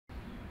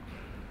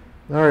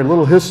All right, a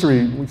little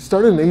history. We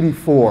started in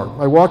 '84.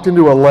 I walked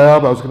into a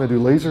lab. I was going to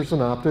do lasers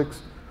and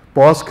optics.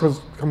 Boss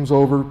comes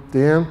over.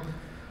 Dan,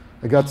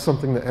 I got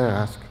something to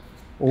ask.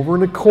 Over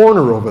in the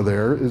corner over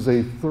there is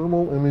a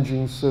thermal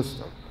imaging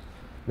system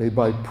made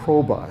by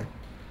Probi.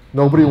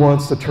 Nobody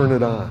wants to turn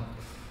it on.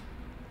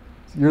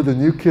 You're the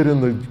new kid in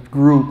the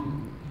group.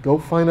 Go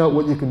find out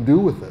what you can do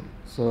with it.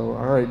 So,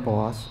 all right,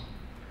 boss.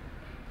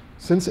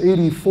 Since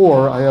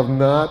 '84, I have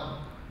not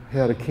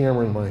had a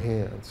camera in my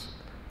hands.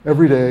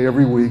 Every day,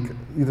 every week,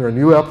 either a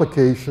new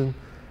application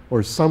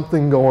or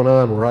something going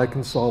on where I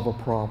can solve a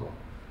problem.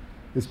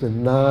 It's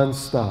been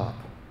nonstop.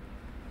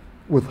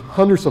 With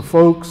hundreds of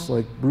folks,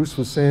 like Bruce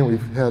was saying,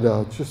 we've had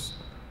just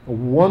a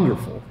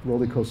wonderful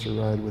roller coaster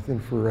ride with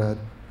infrared,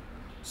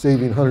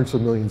 saving hundreds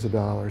of millions of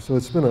dollars. So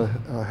it's been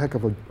a heck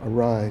of a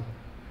ride.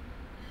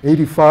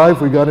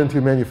 '85, we got into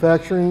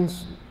manufacturing,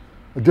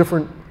 a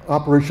different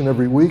operation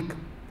every week.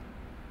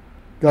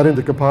 Got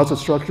into composite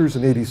structures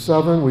in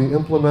 '87. We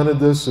implemented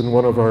this in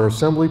one of our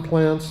assembly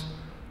plants,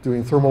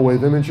 doing thermal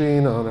wave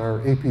imaging on our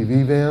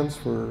APV vans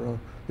for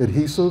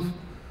adhesive,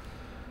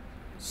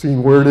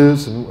 seeing where it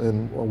is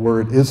and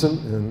where it isn't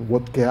and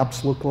what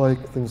gaps look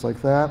like, things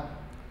like that.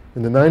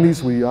 In the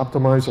 '90s, we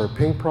optimized our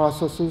paint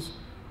processes.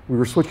 We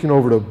were switching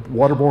over to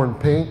waterborne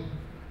paint.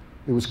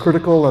 It was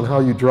critical on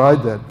how you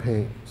dried that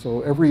paint.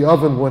 So every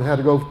oven had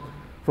to go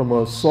from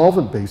a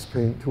solvent-based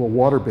paint to a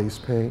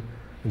water-based paint,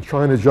 and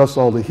trying to adjust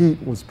all the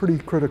heat was pretty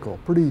critical,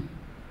 pretty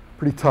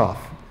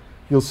tough.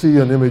 You'll see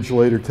an image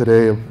later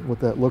today of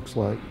what that looks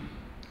like.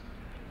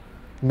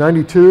 In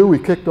 '92, we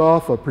kicked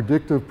off a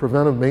predictive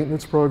preventive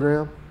maintenance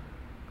program.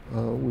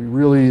 We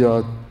really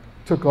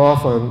took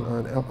off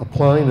on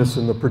applying this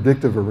in the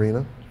predictive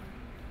arena.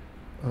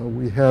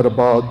 We had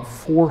about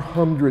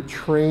 400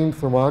 trained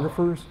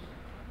thermographers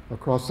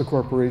across the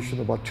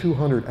corporation, about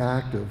 200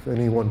 active at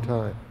any one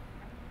time.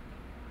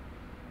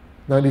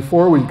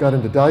 '94, we got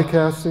into die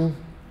casting.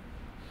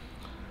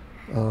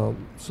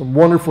 Some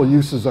wonderful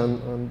uses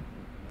on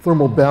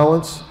thermal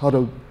balance, how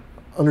to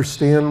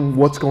understand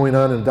what's going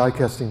on in the die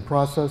casting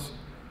process.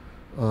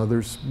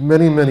 There's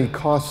many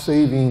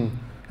cost-saving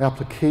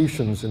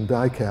applications in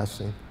die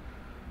casting.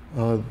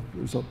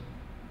 There's a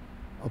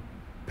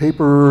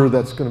paper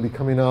that's going to be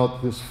coming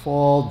out this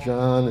fall.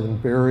 John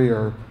and Barry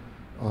are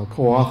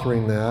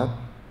co-authoring that.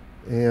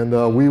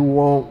 And we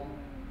won't,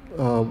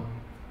 well,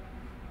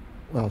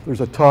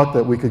 there's a talk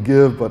that we could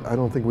give, but I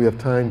don't think we have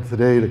time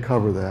today to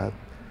cover that.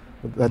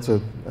 But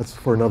that's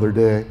for another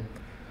day.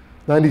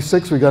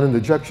 '96, we got into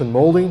injection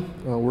molding,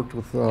 worked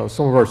with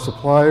some of our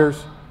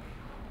suppliers,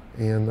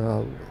 and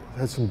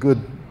had some good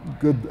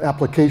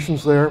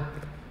applications there.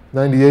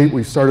 '98,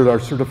 we started our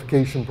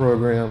certification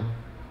program,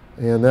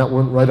 and that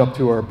went right up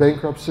to our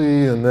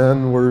bankruptcy, and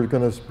then we're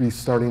going to be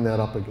starting that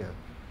up again.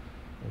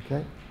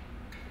 Okay?